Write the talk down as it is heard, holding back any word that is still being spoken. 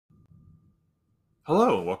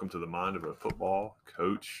Hello, and welcome to the Mind of a Football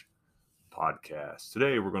Coach podcast.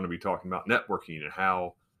 Today, we're going to be talking about networking and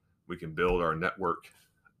how we can build our network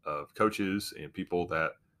of coaches and people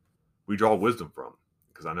that we draw wisdom from.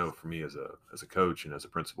 Because I know for me as a coach and as a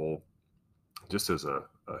principal, just as a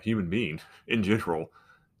human being in general,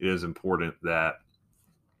 it is important that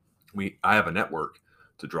I have a network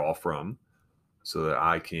to draw from so that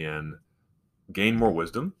I can gain more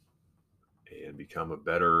wisdom and become a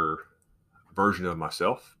better version of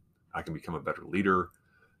myself. I can become a better leader,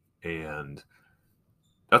 and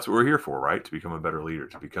that's what we're here for, right? To become a better leader,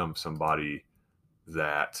 to become somebody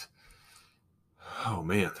that, oh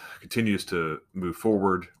man, continues to move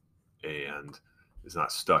forward and is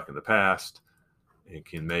not stuck in the past and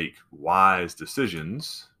can make wise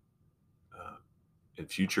decisions uh, in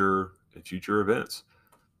future events.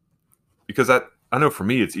 Because I know for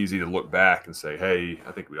me, it's easy to look back and say, hey,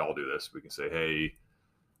 I think we all do this. We can say, hey,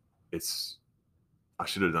 it's I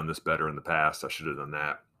should have done this better in the past. I should have done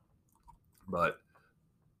that. But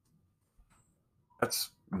that's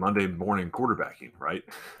Monday morning quarterbacking, right?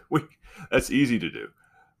 we that's easy to do.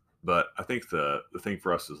 But I think the thing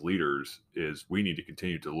for us as leaders is we need to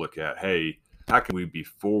continue to look at, hey, how can we be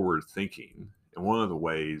forward thinking? And one of the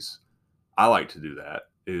ways I like to do that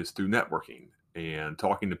is through networking and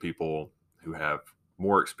talking to people who have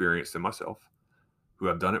more experience than myself, who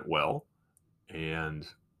have done it well, and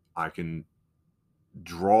I can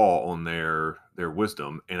draw on their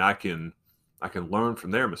wisdom, and I can learn from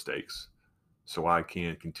their mistakes so I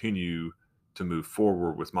can continue to move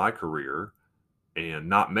forward with my career and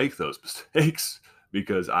not make those mistakes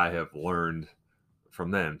because I have learned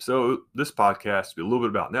from them. So this podcast will be a little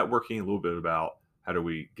bit about networking, a little bit about how do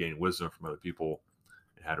we gain wisdom from other people,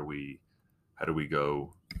 and how do we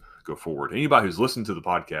go forward. Anybody who's listened to the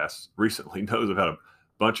podcast recently knows I've had a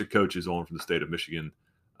bunch of coaches on from the state of Michigan.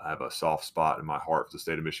 I have a soft spot in my heart for the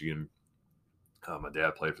state of Michigan. My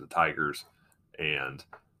dad played for the Tigers, and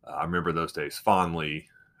I remember those days fondly.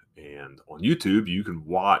 And on YouTube, you can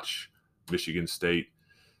watch Michigan State.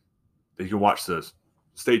 You can watch the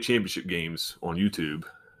state championship games on YouTube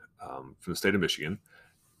from the state of Michigan,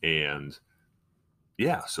 and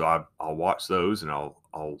yeah, so I'll watch those and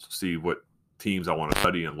I'll see what teams I want to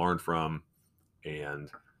study and learn from, and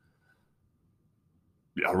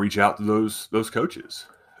I'll reach out to those coaches.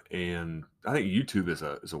 And I think YouTube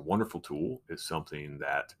is a wonderful tool. It's something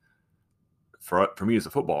that for me as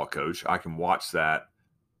a football coach, I can watch that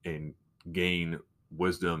and gain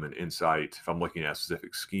wisdom and insight if I'm looking at a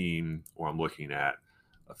specific scheme or I'm looking at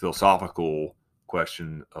a philosophical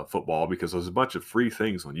question of football, because there's a bunch of free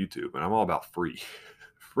things on YouTube and I'm all about free.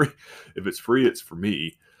 free. If it's free, it's for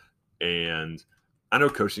me. And I know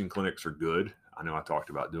coaching clinics are good. I know I talked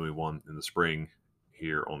about doing one in the spring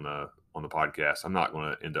here on the podcast. I'm not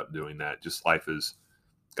going to end up doing that. Just life has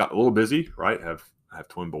got a little busy, right? I have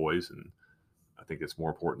twin boys, and I think it's more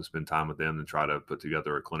important to spend time with them than try to put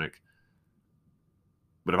together a clinic.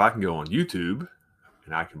 But if I can go on YouTube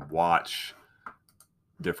and I can watch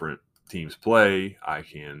different teams play, I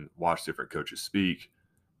can watch different coaches speak,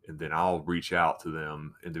 and then I'll reach out to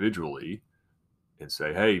them individually and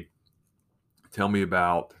say, hey, tell me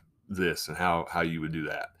about this and how you would do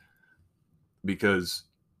that. Because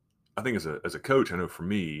I think as a coach, I know for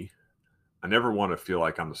me, I never want to feel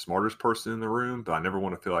like I'm the smartest person in the room, but I never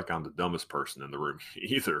want to feel like I'm the dumbest person in the room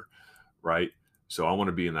either, right? So I want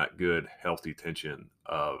to be in that good, healthy tension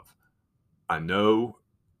of I know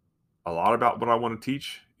a lot about what I want to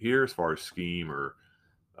teach here as far as scheme or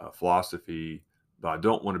philosophy, but I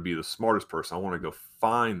don't want to be the smartest person. I want to go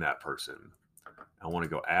find that person. I want to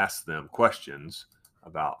go ask them questions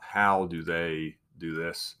about how do they do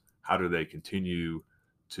this? How do they continue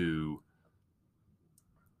to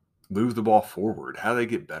move the ball forward? How do they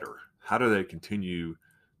get better? How do they continue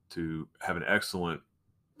to have an excellent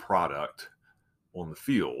product on the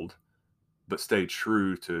field, but stay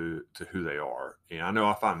true to who they are? And I know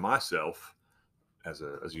I find myself as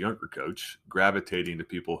a younger coach gravitating to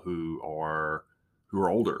people who are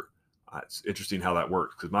older. It's interesting how that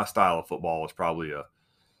works because my style of football is probably what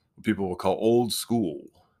people will call old school,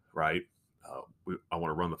 right? I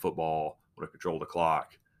want to run the football, want to control the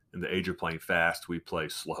clock. In the age of playing fast, we play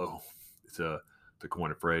slow. It's to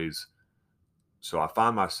coin a phrase. So I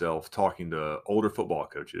find myself talking to older football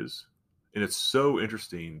coaches, and it's so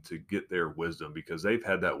interesting to get their wisdom because they've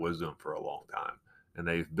had that wisdom for a long time, and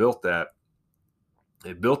they've built that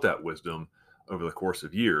wisdom over the course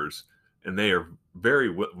of years, and they are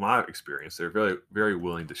my experience, they're very, very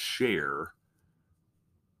willing to share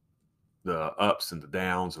the ups and the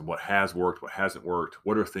downs and what has worked, what hasn't worked,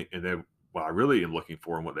 what are things, and then what I really am looking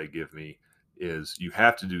for and what they give me is you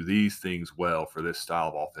have to do these things well for this style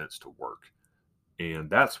of offense to work. And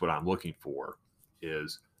that's what I'm looking for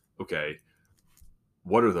is, okay,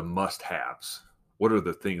 what are the must-haves? What are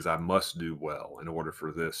the things I must do well in order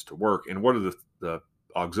for this to work? And what are the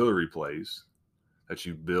auxiliary plays that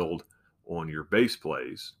you build on your base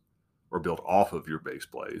plays or build off of your base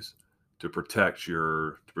plays to protect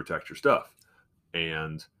your stuff?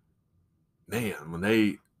 And man, when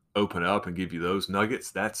they open up and give you those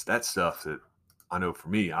nuggets, that's stuff that I know for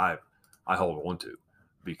me, I hold on to,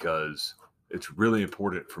 because it's really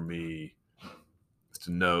important for me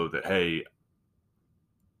to know that, hey,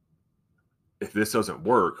 if this doesn't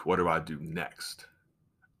work, what do I do next?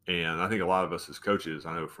 And I think a lot of us as coaches,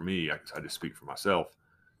 I know for me, I just speak for myself.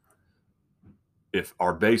 If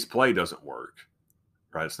our base play doesn't work,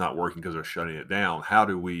 right, it's not working because they're shutting it down. How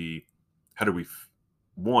do we,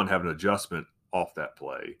 one, have an adjustment off that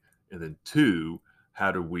play? And then two,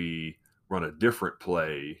 how do we run a different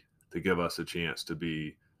play to give us a chance to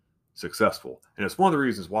be successful? And it's one of the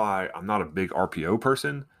reasons why I'm not a big RPO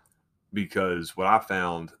person, because what I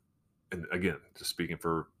found, and again, just speaking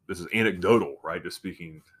for, this is anecdotal, right? Just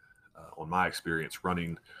speaking on my experience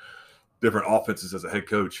running different offenses as a head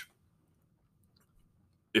coach.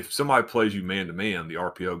 If somebody plays you man to man, the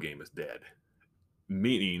RPO game is dead.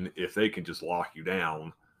 Meaning, if they can just lock you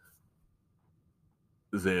down,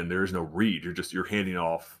 then there's no read. You're handing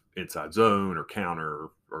off inside zone or counter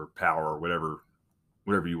or power or whatever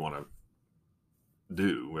you want to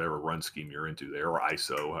do, whatever run scheme you're into there, or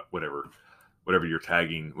ISO, whatever you're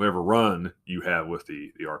tagging, whatever run you have with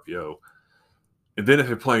the RPO. And then if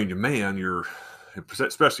you're playing your man,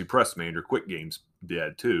 especially press man, your quick game's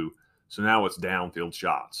dead too. So now it's downfield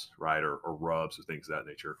shots, right, or rubs or things of that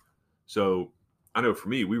nature. So I know for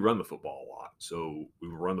me, we run the football a lot. So we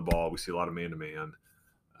run the ball. We see a lot of man-to-man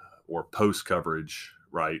or post coverage,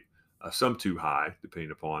 right? Some too high,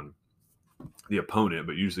 depending upon the opponent,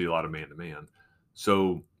 but usually a lot of man-to-man.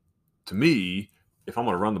 So to me, if I'm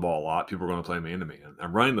going to run the ball a lot, people are going to play man-to-man.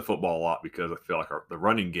 I'm running the football a lot because I feel like the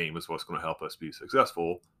running game is what's going to help us be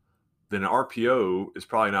successful. Then an RPO is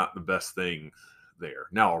probably not the best thing there.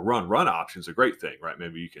 Now, a run option is a great thing, right?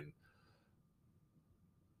 Maybe you can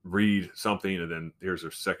read something and then here's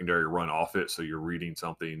a secondary run off it. So you're reading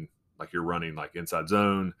something like you're running like inside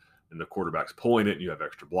zone and the quarterback's pulling it and you have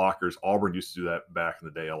extra blockers. Auburn used to do that back in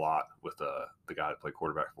the day a lot with the guy that played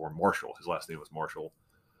quarterback for Marshall. His last name was Marshall.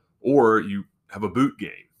 Or you have a boot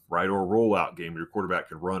game, right? Or a rollout game where your quarterback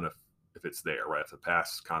can run if it's there, right? If the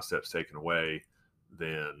pass concept's taken away,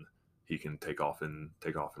 then he can take off and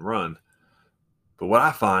run. But what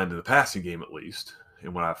I find in the passing game, at least,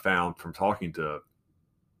 and what I've found from talking to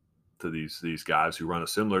these guys who run a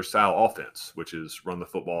similar style offense, which is run the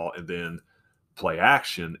football and then play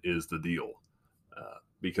action, is the deal.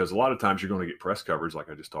 Because a lot of times you're going to get press coverage like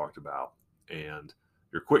I just talked about, and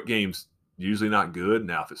your quick game's usually not good.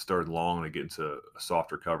 Now, if it's third and long and they get into a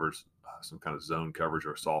softer coverage, some kind of zone coverage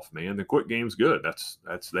or a soft man, the quick game's good.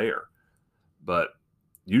 That's there. But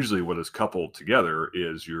usually what is coupled together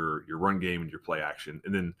is your run game and your play action.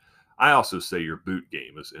 And then I also say your boot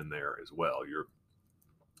game is in there as well.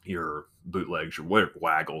 Your bootlegs, your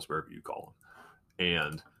waggles, whatever you call them.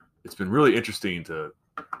 And it's been really interesting to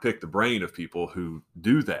pick the brain of people who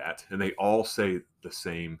do that, and they all say the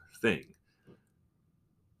same thing,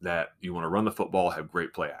 that you want to run the football, have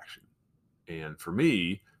great play action. And for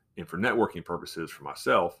me, and for networking purposes for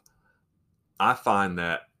myself, I find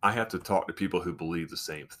that I have to talk to people who believe the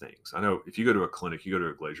same things. I know if you go to a clinic, you go to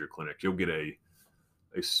a Glazier clinic, you'll get a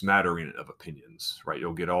smattering of opinions, right?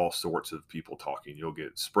 You'll get all sorts of people talking. You'll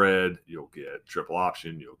get spread, you'll get triple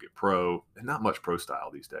option, you'll get pro, and not much pro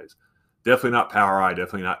style these days. Definitely not power eye,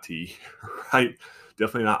 definitely not T, right?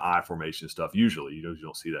 Definitely not I formation stuff. Usually, you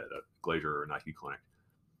don't see that at a Glazier or Nike clinic.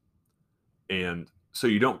 And so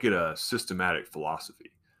you don't get a systematic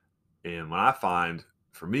philosophy. And when I find,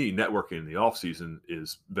 for me, networking in the off season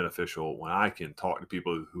is beneficial when I can talk to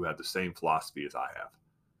people who have the same philosophy as I have.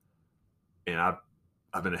 And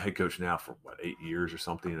I've been a head coach now for 8 years or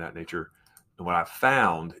something of that nature. And what I've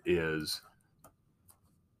found is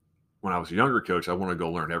when I was a younger coach, I want to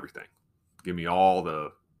go learn everything. Give me all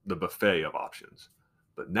the buffet of options.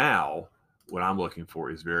 But now what I'm looking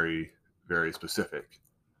for is very, very specific.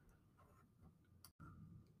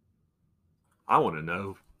 I want to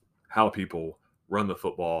know how people run the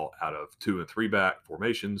football out of 2 and 3 back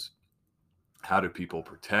formations. How do people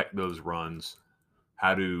protect those runs?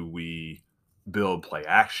 How do we build play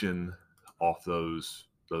action off those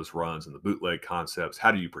runs and the bootleg concepts?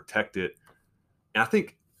 How do you protect it? And I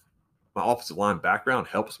think my offensive line background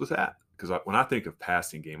helps with that, because when I think of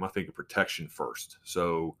passing game, I think of protection first.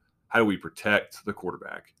 So how do we protect the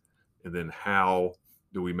quarterback? And then how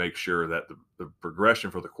do we make sure that the progression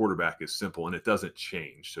for the quarterback is simple and it doesn't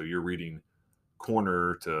change? So you're reading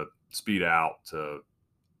corner to speed out to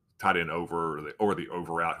tight end over or the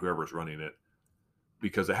over out, whoever's running it,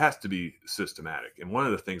 because it has to be systematic. And one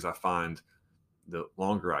of the things I find the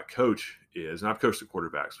longer I coach is, and I've coached the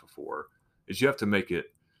quarterbacks before, is you have to make it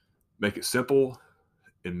simple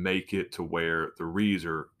and make it to where the reads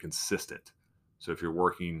are consistent. So if you're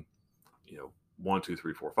working, 1, 2,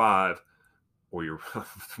 3, 4, 5, or you're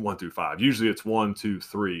 1 through 5, usually it's 1, 2,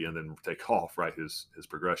 3, and then take off, right? His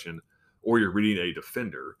progression, or you're reading a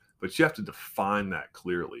defender, but you have to define that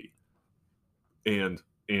clearly. And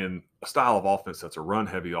in a style of offense that's a run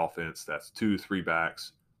heavy offense, that's 2, 3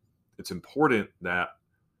 backs, it's important that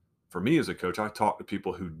for me as a coach, I talk to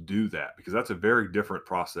people who do that, because that's a very different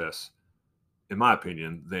process, in my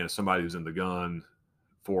opinion, than somebody who's in the gun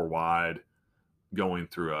 4 wide going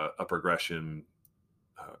through a progression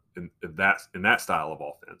in that style of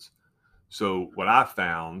offense. So what I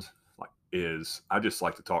found is I just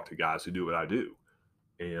like to talk to guys who do what I do.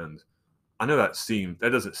 And I know that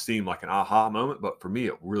doesn't seem like an aha moment, but for me,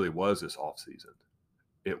 it really was this off season.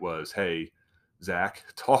 It was, hey, Zach,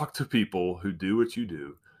 talk to people who do what you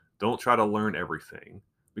do. Don't try to learn everything,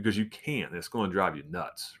 because you can't. It's going to drive you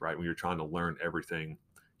nuts, right? When you're trying to learn everything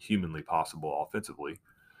humanly possible offensively.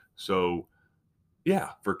 So, yeah,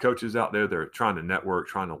 for coaches out there, they're trying to network,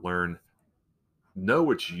 trying to learn, know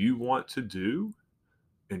what you want to do,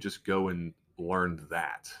 and just go and learn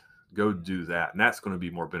that. Go do that. And that's going to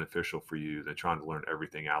be more beneficial for you than trying to learn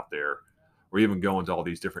everything out there, or even going to all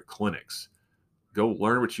these different clinics. Go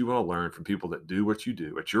learn what you want to learn from people that do what you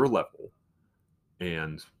do at your level.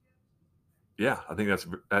 And yeah, I think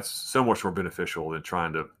that's so much more beneficial than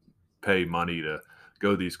trying to pay money to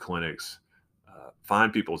go to these clinics.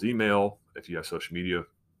 Find people's email. If you have social media,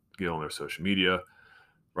 get on their social media,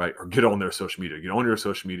 right? Or get on their social media. Get on your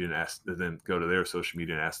social media and then go to their social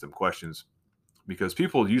media and ask them questions, because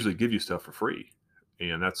people usually give you stuff for free.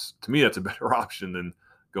 And to me, that's a better option than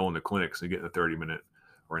going to clinics and getting a 30-minute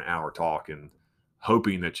or an hour talk and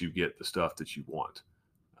hoping that you get the stuff that you want.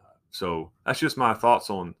 So that's just my thoughts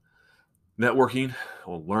on networking,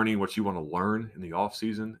 on learning what you want to learn in the off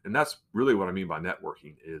season. And that's really what I mean by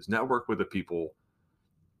networking, is network with the people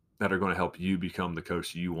that are going to help you become the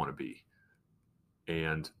coach you want to be.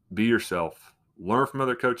 And be yourself. Learn from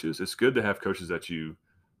other coaches. It's good to have coaches that you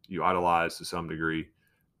idolize to some degree,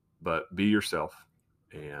 but be yourself.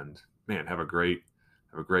 And man, have a great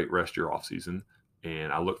rest of your off season.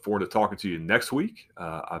 And I look forward to talking to you next week.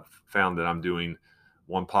 I've found that I'm doing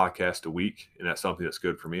one podcast a week, and that's something that's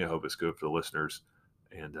good for me. I hope it's good for the listeners.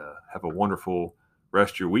 And have a wonderful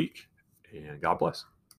rest of your week, and God bless.